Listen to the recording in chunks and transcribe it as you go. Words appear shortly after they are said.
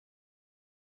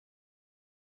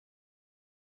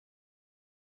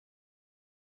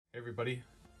Hey everybody,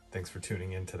 thanks for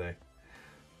tuning in today.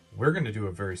 We're going to do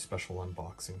a very special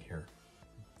unboxing here.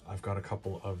 I've got a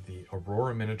couple of the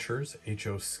Aurora miniatures,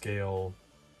 HO scale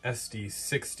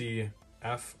SD60F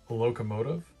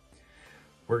locomotive.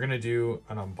 We're going to do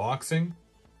an unboxing.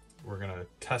 We're going to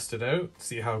test it out,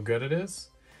 see how good it is.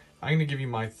 I'm going to give you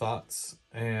my thoughts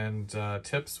and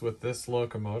tips with this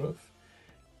locomotive.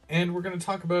 And we're going to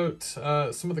talk about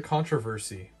some of the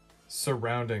controversy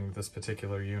surrounding this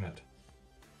particular unit.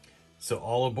 So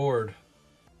all aboard,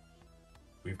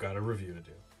 we've got a review to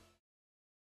do.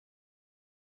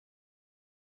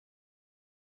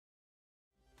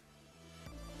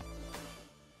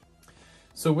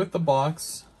 So with the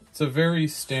box, it's a very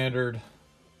standard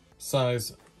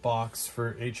size box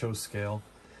for HO scale.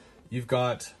 You've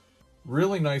got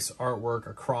really nice artwork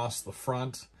across the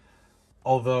front,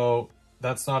 although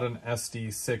that's not an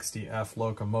SD60F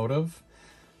locomotive.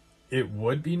 It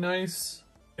would be nice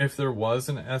if there was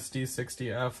an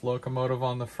SD60F locomotive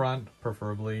on the front,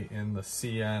 preferably in the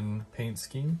CN paint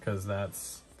scheme, because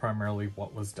that's primarily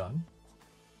what was done.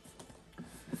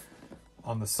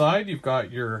 On the side, you've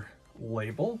got your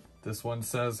label. This one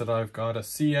says that I've got a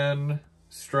CN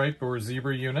stripe or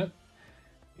zebra unit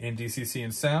in DCC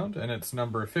and sound, and it's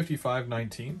number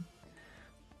 5519.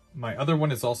 My other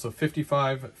one is also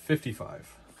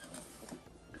 5555.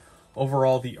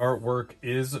 Overall, the artwork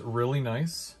is really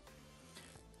nice.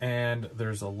 And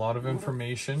there's a lot of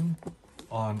information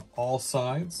on all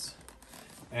sides,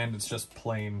 and it's just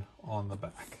plain on the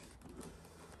back.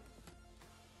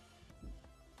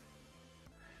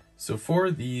 So for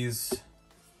these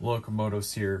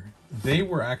locomotives here, they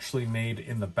were actually made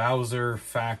in the Bowser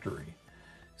factory.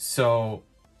 So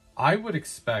I would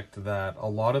expect that a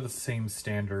lot of the same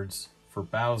standards for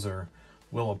Bowser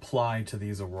will apply to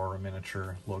these Aurora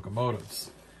miniature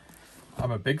locomotives. I'm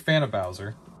a big fan of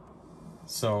Bowser.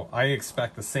 So I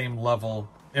expect the same level,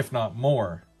 if not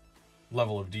more,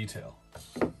 level of detail.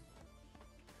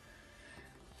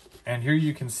 And here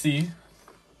you can see,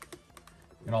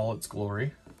 in all its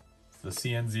glory, the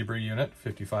CN Zebra unit,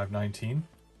 5519.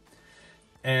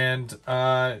 And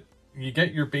you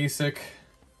get your basic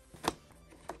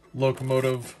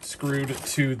locomotive screwed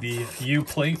to the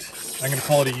U-plate. I'm going to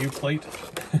call it a U-plate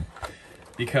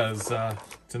because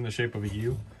it's in the shape of a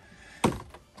U.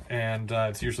 And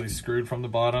it's usually screwed from the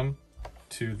bottom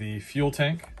to the fuel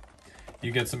tank.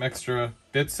 You get some extra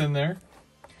bits in there,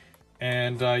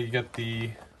 and you get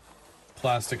the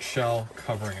plastic shell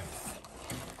covering it.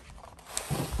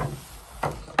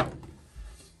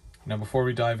 Now, before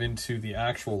we dive into the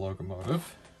actual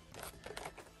locomotive,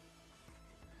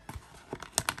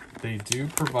 they do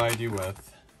provide you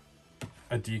with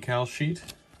a decal sheet,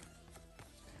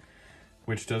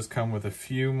 which does come with a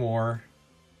few more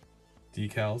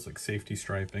decals like safety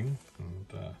striping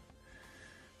and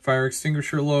fire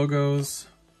extinguisher logos.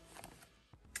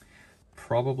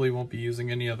 Probably won't be using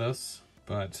any of this,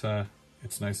 but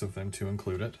it's nice of them to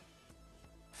include it.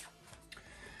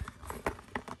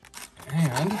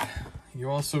 And you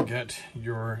also get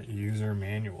your user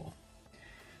manual.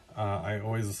 I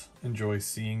always enjoy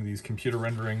seeing these computer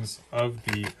renderings of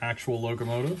the actual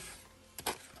locomotive,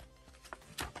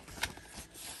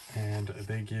 and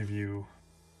they give you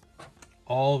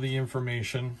all the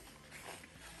information,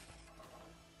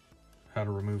 how to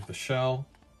remove the shell.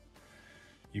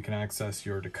 You can access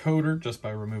your decoder just by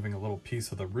removing a little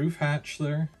piece of the roof hatch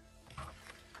there.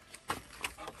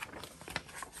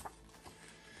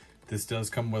 This does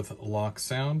come with lock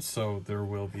sound, so there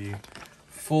will be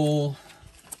full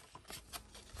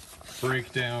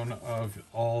breakdown of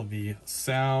all the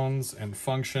sounds and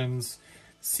functions,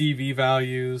 CV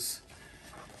values,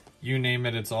 you name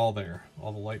it, it's all there.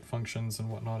 All the light functions and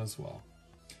whatnot as well.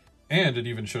 And it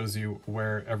even shows you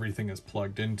where everything is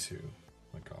plugged into,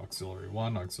 like auxiliary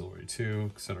 1, auxiliary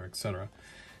 2, etc., etc.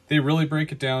 They really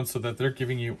break it down so that they're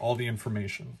giving you all the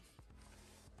information.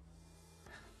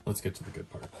 Let's get to the good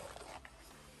part.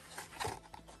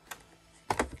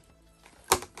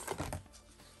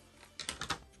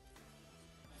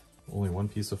 Only one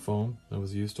piece of foam that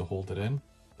was used to hold it in.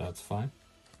 That's fine.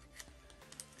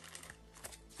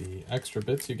 The extra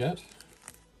bits you get,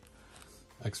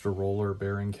 extra roller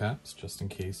bearing caps, just in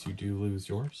case you do lose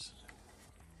yours.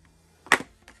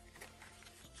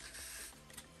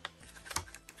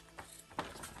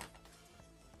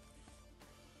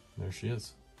 There she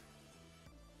is.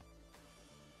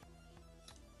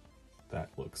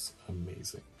 That looks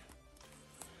amazing.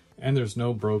 And there's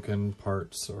no broken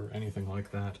parts or anything like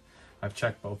that. I've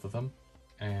checked both of them,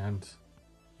 and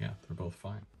yeah, they're both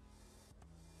fine.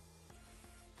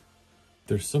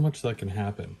 There's so much that can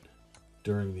happen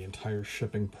during the entire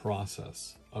shipping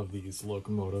process of these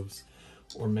locomotives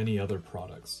or many other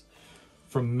products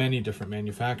from many different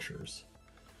manufacturers.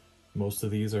 Most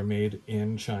of these are made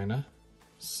in China,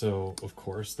 so of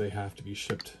course they have to be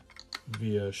shipped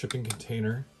via shipping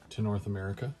container to North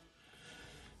America.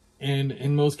 And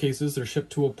in most cases they're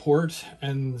shipped to a port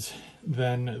and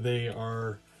then they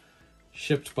are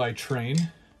shipped by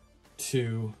train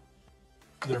to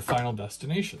their final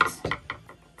destinations.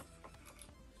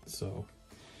 So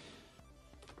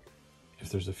if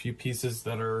there's a few pieces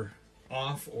that are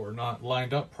off or not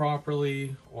lined up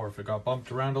properly, or if it got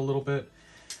bumped around a little bit,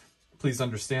 please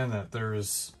understand that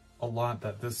there's a lot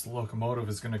that this locomotive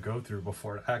is going to go through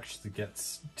before it actually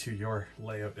gets to your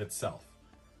layout itself.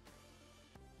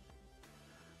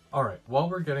 All right, while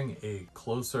we're getting a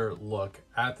closer look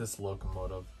at this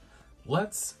locomotive,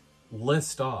 let's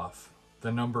list off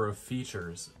the number of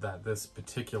features that this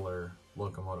particular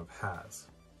locomotive has.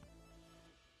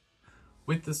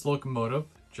 With this locomotive,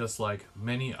 just like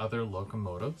many other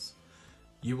locomotives,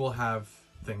 you will have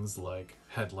things like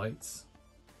headlights,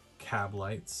 cab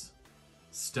lights,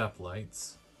 step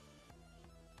lights,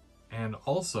 and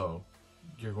also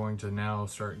you're going to now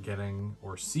start getting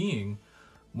or seeing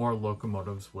more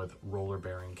locomotives with roller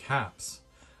bearing caps.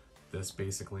 This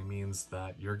basically means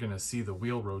that you're going to see the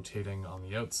wheel rotating on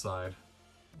the outside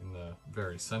in the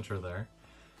very center there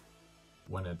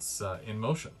when it's in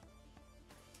motion.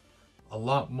 A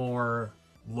lot more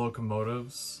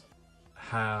locomotives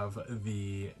have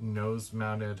the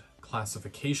nose-mounted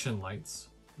classification lights,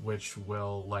 which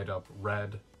will light up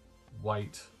red,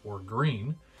 white, or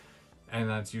green, and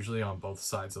that's usually on both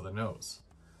sides of the nose.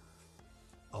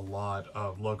 A lot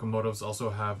of locomotives also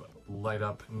have light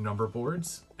up number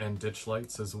boards and ditch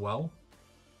lights as well,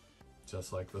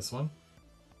 just like this one.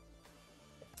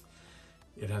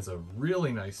 It has a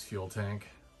really nice fuel tank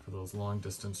for those long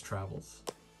distance travels.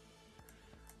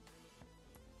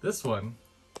 This one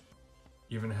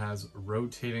even has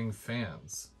rotating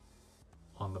fans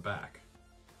on the back.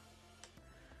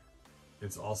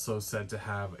 It's also said to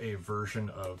have a version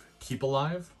of Keep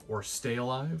Alive or Stay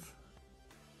Alive.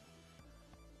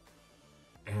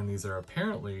 And these are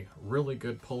apparently really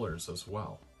good pullers as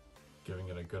well, giving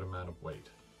it a good amount of weight.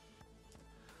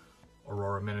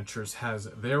 Aurora Miniatures has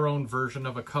their own version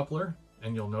of a coupler,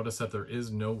 and you'll notice that there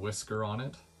is no whisker on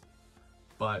it,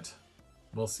 but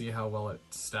we'll see how well it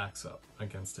stacks up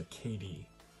against a KD.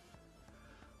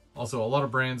 Also, a lot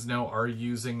of brands now are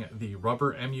using the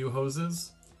rubber MU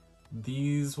hoses.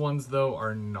 These ones, though,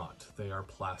 are not. They are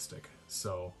plastic,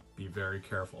 so be very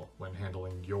careful when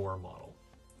handling your model.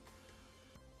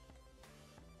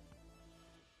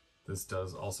 This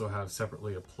does also have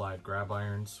separately applied grab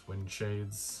irons, window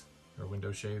shades,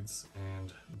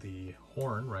 and the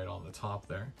horn right on the top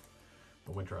there.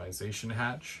 A winterization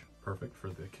hatch, perfect for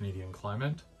the Canadian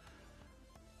climate.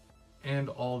 And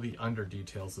all the under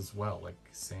details as well, like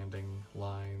sanding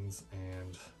lines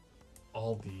and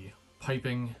all the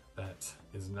piping that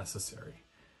is necessary.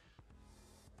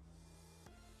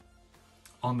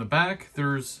 On the back,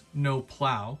 there's no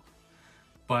plow,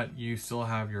 but you still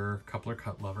have your coupler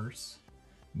cut levers.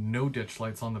 No ditch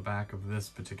lights on the back of this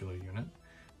particular unit,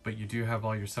 but you do have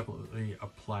all your separately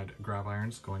applied grab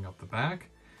irons going up the back.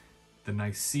 The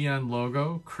nice CN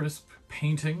logo, crisp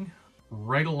painting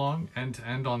right along end to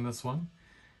end on this one.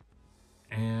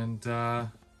 And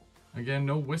again,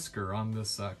 no whisker on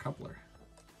this coupler.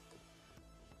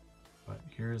 But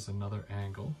here's another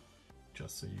angle,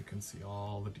 just so you can see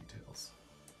all the details.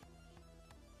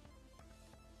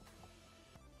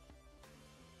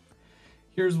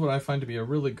 Here's what I find to be a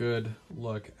really good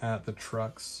look at the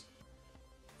trucks.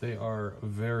 They are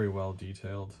very well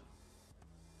detailed.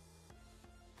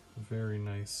 Very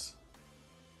nice.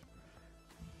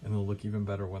 And they'll look even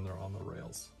better when they're on the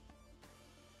rails.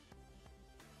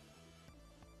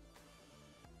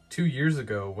 2 years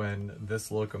ago, when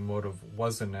this locomotive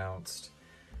was announced,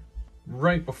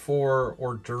 right before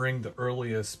or during the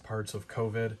earliest parts of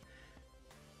COVID,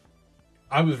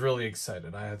 I was really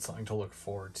excited. I had something to look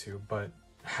forward to, but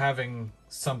having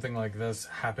something like this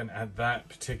happen at that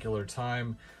particular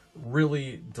time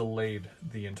really delayed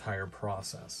the entire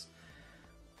process.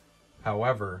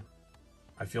 However,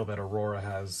 I feel that Aurora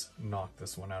has knocked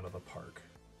this one out of the park.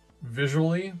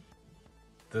 Visually,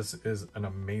 this is an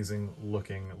amazing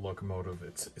looking locomotive.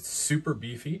 It's super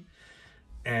beefy,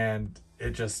 and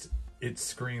it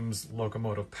screams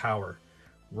locomotive power,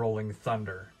 rolling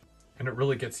thunder, and it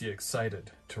really gets you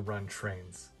excited to run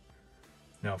trains.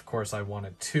 Now, of course, I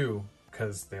wanted two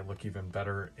because they look even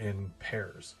better in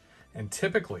pairs. And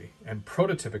typically, and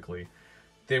prototypically,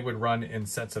 they would run in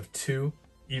sets of 2,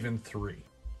 even 3.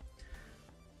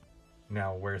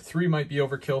 Now, where 3 might be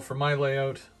overkill for my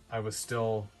layout, I was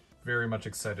still very much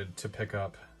excited to pick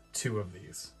up 2 of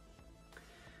these.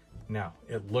 Now,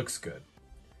 it looks good,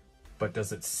 but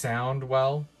does it sound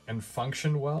well and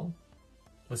function well?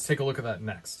 Let's take a look at that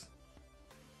next.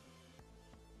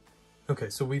 Okay,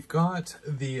 so we've got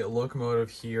the locomotive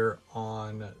here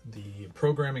on the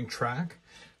programming track.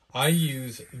 I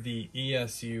use the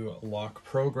ESU lock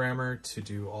programmer to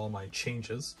do all my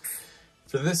changes.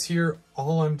 For this here,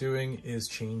 all I'm doing is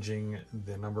changing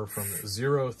the number from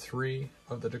 03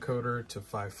 of the decoder to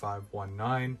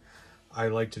 5519. I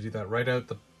like to do that right out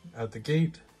the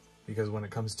gate, because when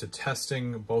it comes to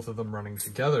testing both of them running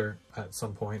together at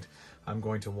some point, I'm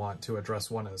going to want to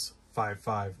address one as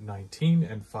 5519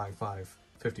 and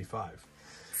 5555.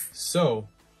 So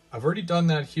I've already done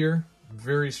that here.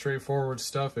 Very straightforward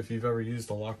stuff if you've ever used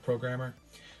a lock programmer.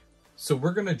 So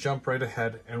we're going to jump right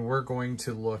ahead and we're going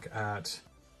to look at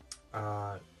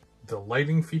the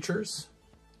lighting features,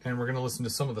 and we're going to listen to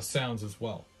some of the sounds as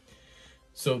well.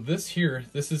 So this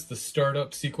is the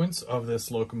startup sequence of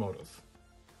this locomotive.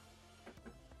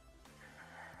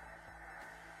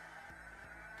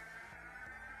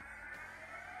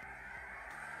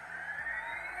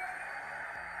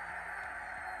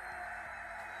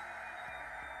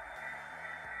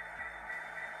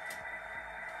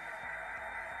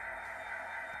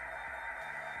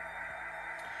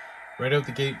 Right out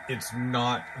the gate, it's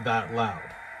not that loud.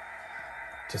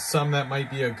 To some, that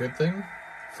might be a good thing.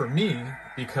 For me,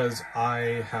 because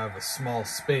I have a small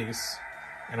space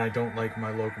and I don't like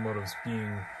my locomotives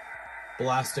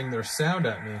blasting their sound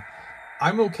at me,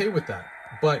 I'm okay with that.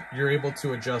 But you're able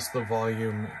to adjust the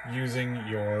volume using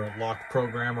your lock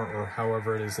programmer or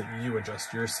however it is that you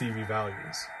adjust your CV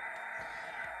values.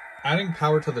 Adding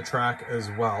power to the track as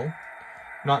well.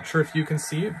 Not sure if you can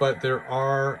see it, but there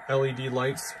are LED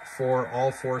lights for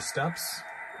all 4 steps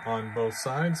on both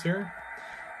sides here.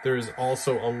 There is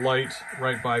also a light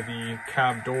right by the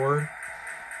cab door.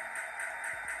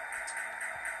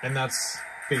 And that's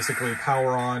basically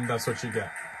power on, that's what you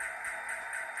get.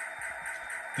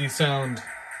 These sound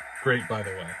great, by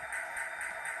the way.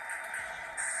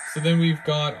 So then we've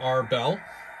got our bell.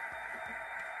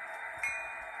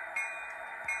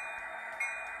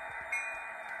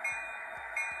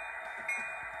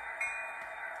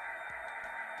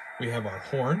 We have our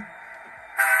horn.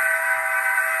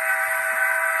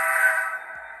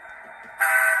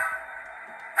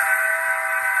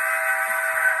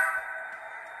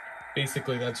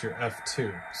 Basically, that's your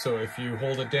F2. So if you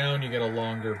hold it down, you get a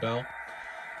longer bell.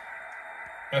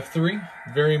 F3,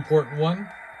 very important one.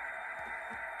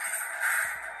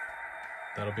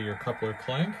 That'll be your coupler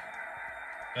clank.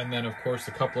 And then, of course,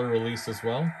 the coupler release as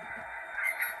well.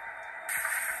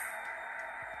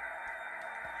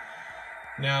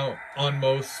 Now, on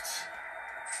most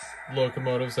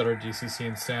locomotives that are DCC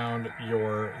and sound,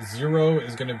 your 0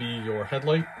 is going to be your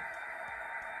headlight.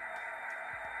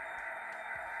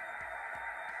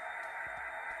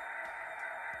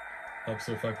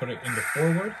 So if I put it into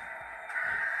forward,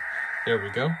 there we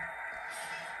go.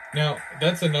 Now,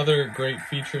 that's another great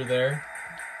feature there.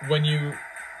 When you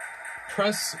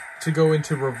press to go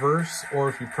into reverse, or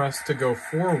if you press to go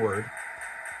forward,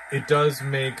 it does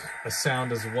make a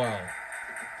sound as well.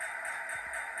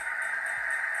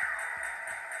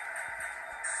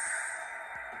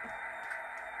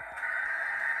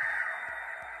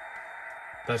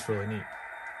 That's really neat.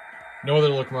 No other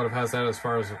locomotive has that as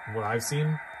far as what I've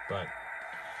seen, but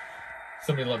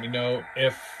somebody let me know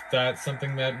if that's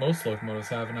something that most locomotives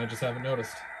have and I just haven't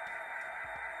noticed.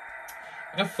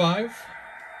 F5.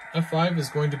 F5 is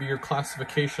going to be your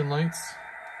classification lights.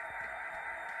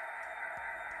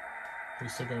 Are we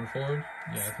still going forward?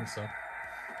 Yeah, I think so.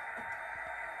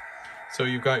 So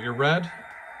you've got your red,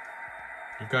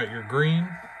 you've got your green,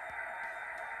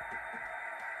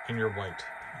 and your white.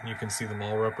 And you can see them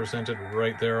all represented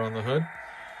right there on the hood.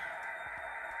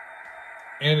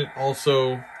 And it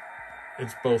also,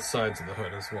 it's both sides of the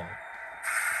hood as well.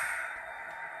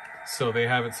 So they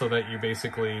have it so that you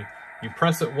basically, you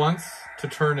press it once to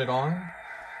turn it on,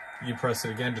 you press it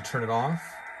again to turn it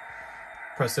off,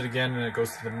 press it again and it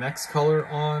goes to the next color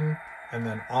on, and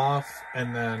then off,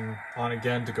 and then on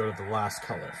again to go to the last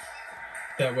color.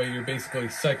 That way you're basically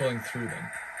cycling through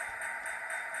them.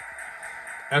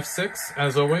 F6,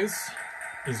 as always,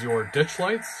 is your ditch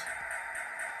lights.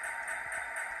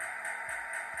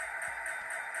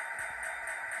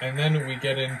 And then we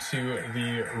get into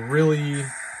the really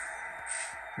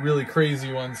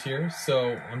crazy ones here.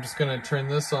 So I'm just going to turn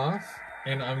this off,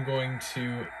 and I'm going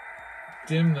to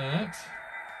dim that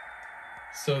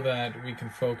so that we can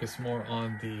focus more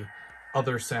on the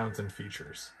other sounds and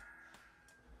features.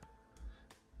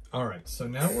 All right, so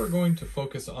now we're going to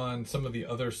focus on some of the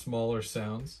other smaller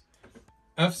sounds.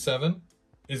 F7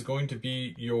 is going to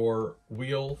be your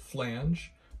wheel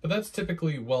flange, but that's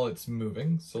typically while it's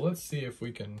moving. So let's see if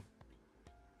we can...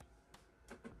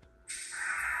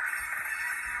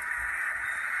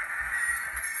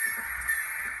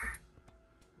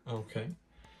 Okay,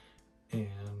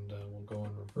 and we'll go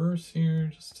in reverse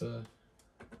here just to...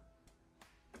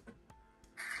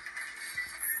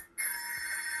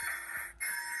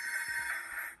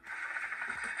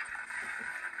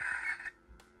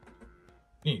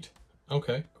 Neat.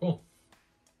 Okay, cool.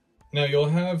 Now you'll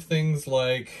have things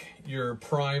like your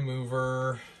prime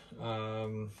mover,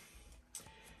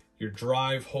 your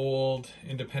drive hold,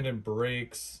 independent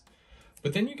brakes,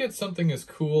 but then you get something as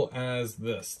cool as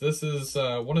this. This is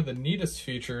one of the neatest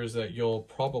features that you'll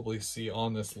probably see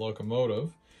on this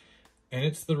locomotive, and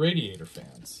it's the radiator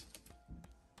fans.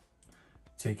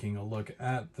 Taking a look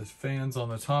at the fans on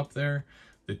the top there,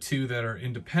 the two that are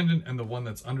independent and the one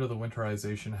that's under the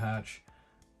winterization hatch,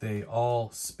 they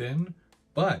all spin,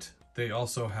 but they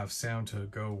also have sound to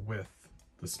go with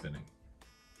the spinning.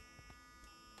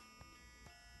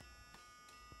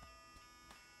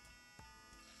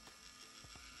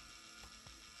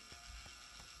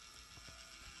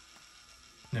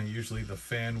 Now usually the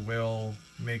fan will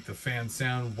make the fan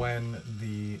sound when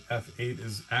the F8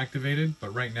 is activated,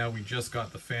 but right now we just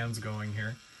got the fans going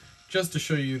here, just to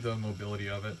show you the mobility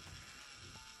of it.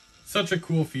 Such a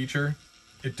cool feature.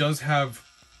 It does have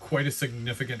quite a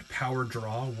significant power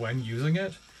draw when using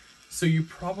it, so you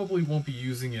probably won't be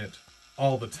using it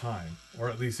all the time,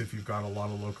 or at least if you've got a lot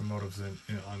of locomotives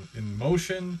in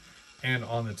motion and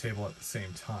on the table at the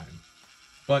same time.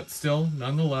 But still,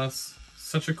 nonetheless,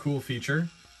 such a cool feature,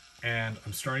 and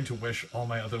I'm starting to wish all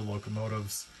my other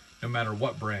locomotives, no matter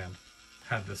what brand,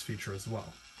 had this feature as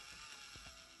well.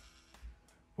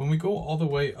 When we go all the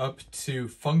way up to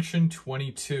function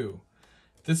 22,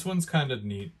 this one's kind of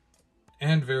neat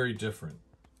and very different.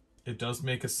 It does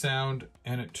make a sound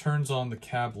and it turns on the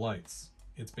cab lights.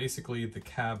 It's basically the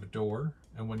cab door,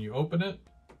 and when you open it,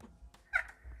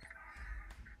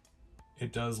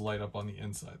 it does light up on the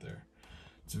inside there.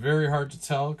 It's very hard to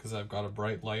tell because I've got a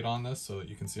bright light on this so that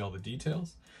you can see all the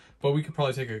details, but we could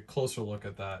probably take a closer look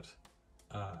at that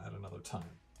at another time.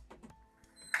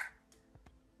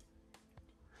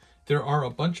 There are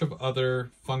a bunch of other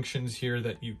functions here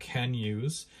that you can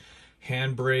use.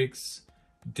 Hand brakes,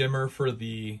 dimmer for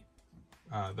the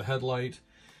headlight,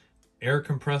 air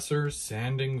compressor,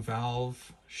 sanding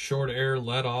valve, short air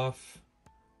let off,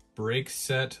 brake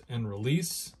set and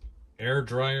release, air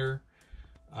dryer,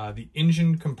 the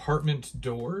engine compartment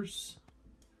doors,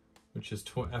 which is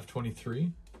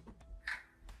F23.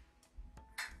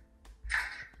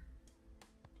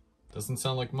 Doesn't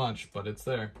sound like much, but it's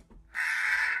there.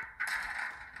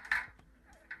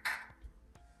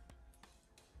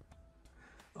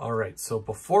 All right, so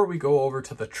before we go over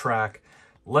to the track,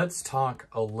 let's talk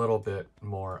a little bit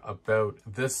more about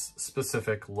this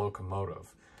specific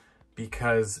locomotive,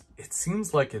 because it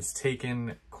seems like it's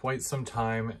taken quite some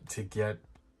time to get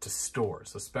to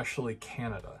stores, especially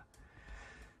Canada.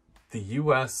 The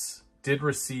US did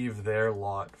receive their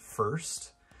lot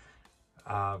first.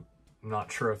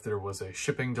 Not sure if there was a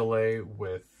shipping delay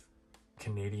with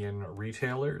Canadian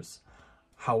retailers.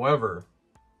 However,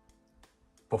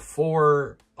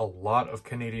 before a lot of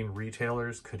Canadian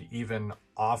retailers could even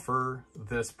offer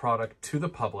this product to the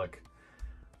public,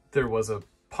 there was a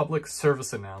public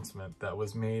service announcement that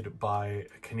was made by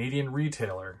a Canadian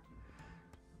retailer.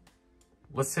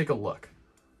 Let's take a look.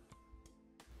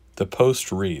 The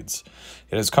post reads,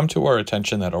 "It has come to our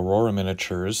attention that Aurora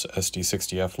Miniature's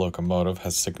SD60F locomotive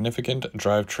has significant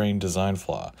drivetrain design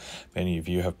flaw. Many of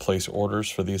you have placed orders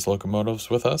for these locomotives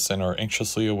with us and are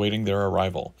anxiously awaiting their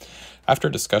arrival. After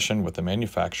discussion with the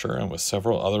manufacturer and with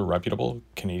several other reputable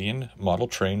Canadian model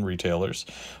train retailers,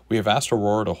 we have asked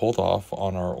Aurora to hold off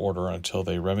on our order until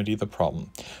they remedy the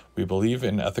problem. We believe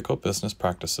in ethical business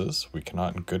practices. We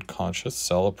cannot in good conscience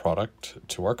sell a product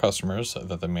to our customers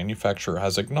that the manufacturer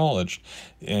has acknowledged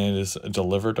is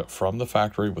delivered from the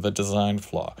factory with a design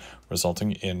flaw,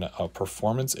 resulting in a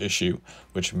performance issue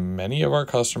which many of our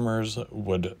customers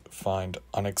would find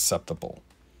unacceptable."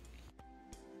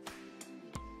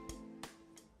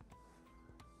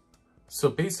 So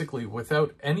basically,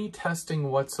 without any testing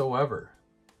whatsoever,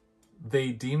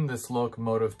 they deem this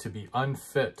locomotive to be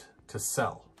unfit to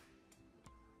sell.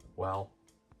 Well,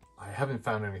 I haven't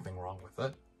found anything wrong with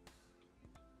it.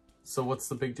 So what's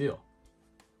the big deal?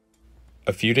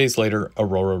 A few days later,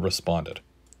 Aurora responded.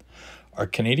 Our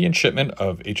Canadian shipment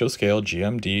of HO scale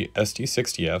GMD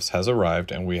SD60Fs has arrived,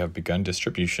 and we have begun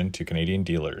distribution to Canadian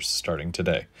dealers starting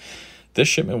today. This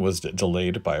shipment was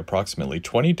delayed by approximately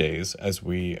 20 days as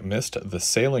we missed the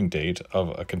sailing date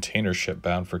of a container ship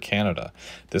bound for Canada.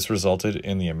 This resulted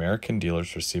in the American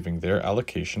dealers receiving their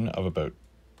allocation of about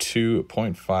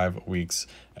 2.5 weeks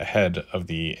ahead of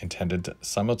the intended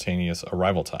simultaneous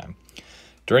arrival time.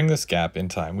 During this gap in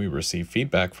time, we received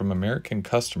feedback from American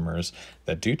customers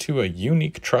that due to a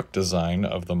unique truck design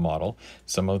of the model,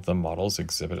 some of the models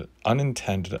exhibit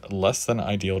unintended, less than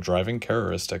ideal driving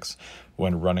characteristics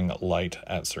when running light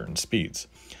at certain speeds.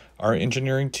 Our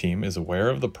engineering team is aware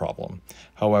of the problem.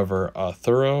 However, a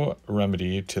thorough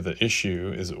remedy to the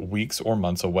issue is weeks or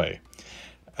months away,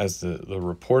 as the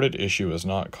reported issue is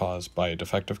not caused by a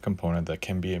defective component that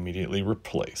can be immediately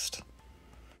replaced.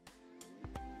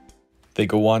 They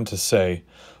go on to say,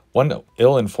 one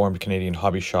ill-informed Canadian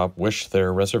hobby shop wished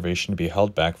their reservation to be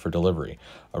held back for delivery,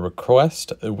 a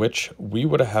request which we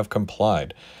would have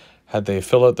complied had they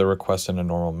filled out the request in a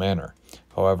normal manner.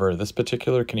 However, this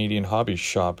particular Canadian hobby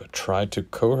shop tried to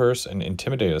coerce and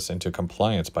intimidate us into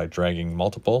compliance by dragging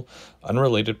multiple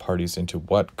unrelated parties into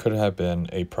what could have been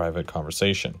a private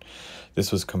conversation.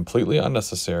 This was completely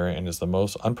unnecessary and is the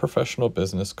most unprofessional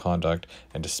business conduct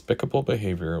and despicable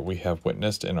behavior we have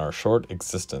witnessed in our short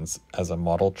existence as a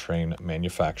model train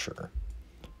manufacturer.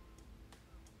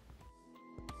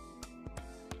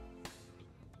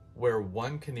 Where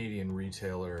one Canadian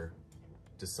retailer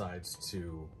decides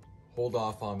to hold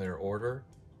off on their order,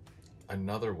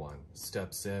 another one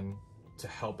steps in to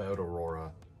help out Aurora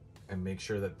and make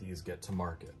sure that these get to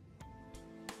market.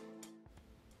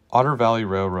 Otter Valley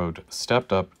Railroad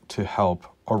stepped up to help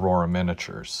Aurora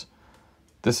Miniatures.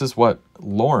 This is what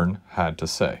Lorne had to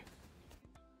say.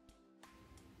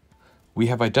 We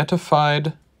have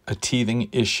identified a teething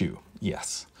issue,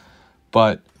 yes,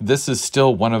 but this is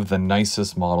still one of the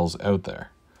nicest models out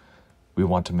there. We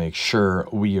want to make sure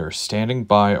we are standing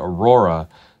by Aurora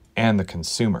and the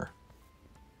consumer.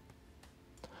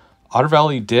 Otter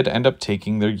Valley did end up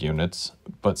taking their units,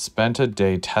 but spent a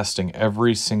day testing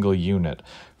every single unit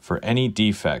for any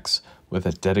defects with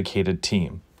a dedicated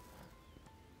team.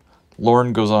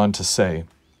 Lauren goes on to say,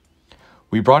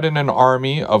 we brought in an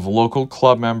army of local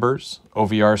club members,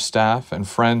 OVR staff, and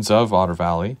friends of Otter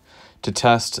Valley to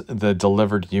test the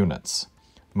delivered units.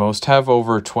 Most have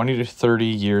over 20 to 30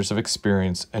 years of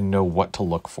experience and know what to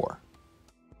look for.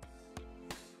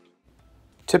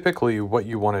 Typically, what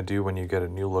you want to do when you get a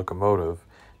new locomotive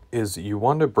is you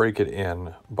want to break it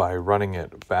in by running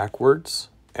it backwards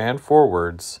and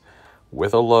forwards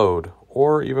with a load,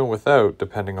 or even without,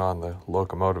 depending on the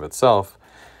locomotive itself.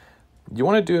 You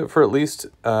want to do it for at least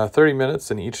 30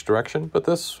 minutes in each direction, but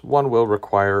this one will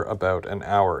require about an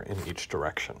hour in each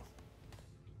direction.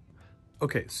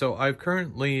 Okay, so I've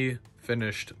currently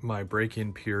finished my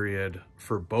break-in period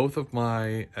for both of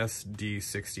my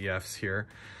SD60Fs here.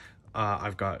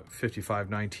 I've got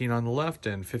 5519 on the left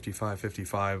and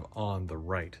 5555 on the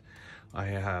right. I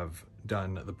have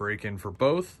done the break-in for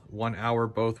both, 1 hour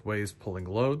both ways pulling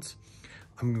loads.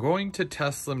 I'm going to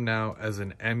test them now as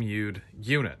an MU'd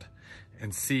unit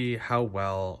and see how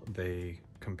well they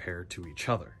compare to each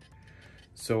other.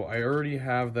 So I already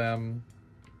have them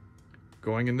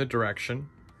going in the direction,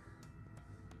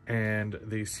 and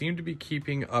they seem to be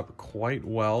keeping up quite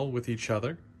well with each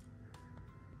other.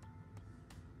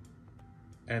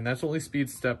 And that's only speed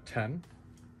step 10.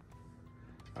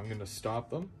 I'm going to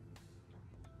stop them,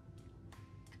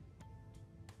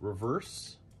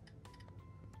 reverse,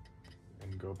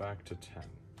 and go back to 10.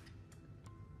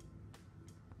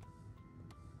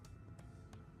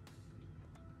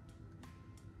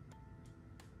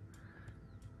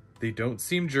 They don't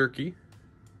seem jerky,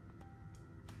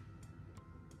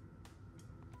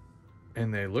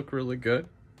 and they look really good.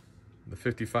 The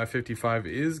 5555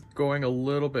 is going a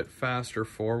little bit faster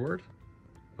forward,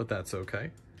 but that's okay.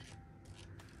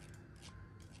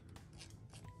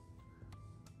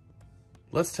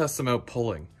 Let's test them out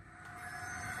pulling.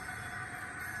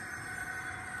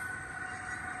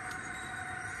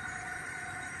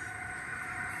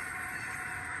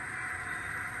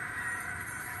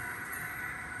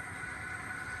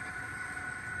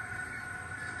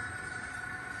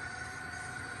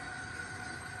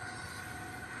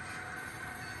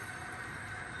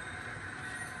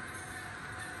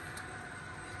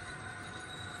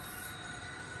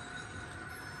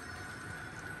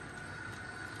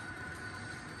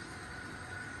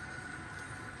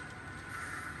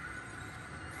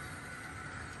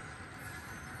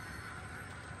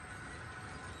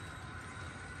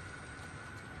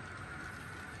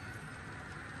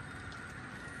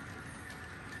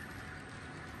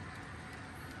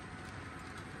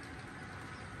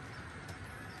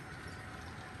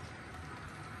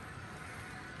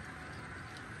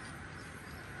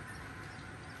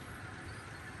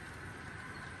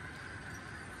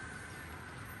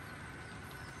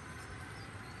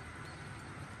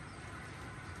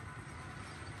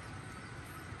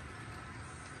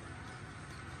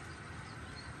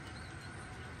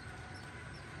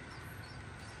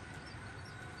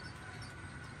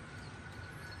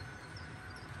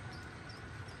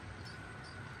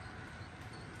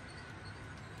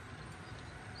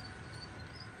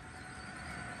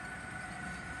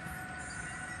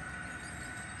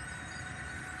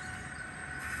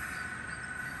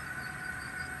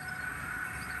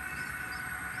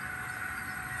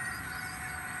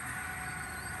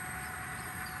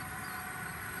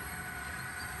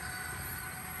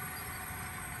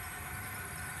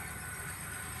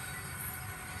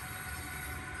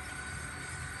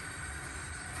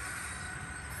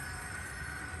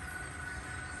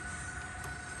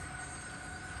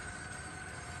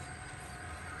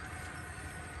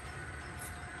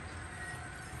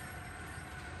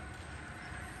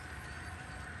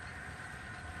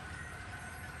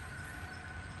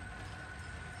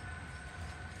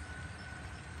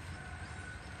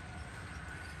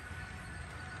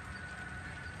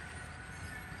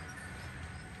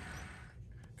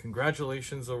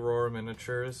 Congratulations, Aurora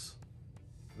Miniatures.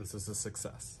 This is a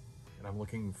success, and I'm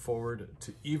looking forward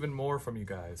to even more from you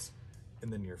guys in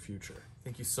the near future.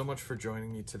 Thank you so much for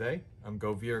joining me today. I'm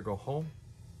Go Via or Go Home.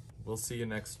 We'll see you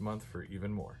next month for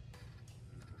even more.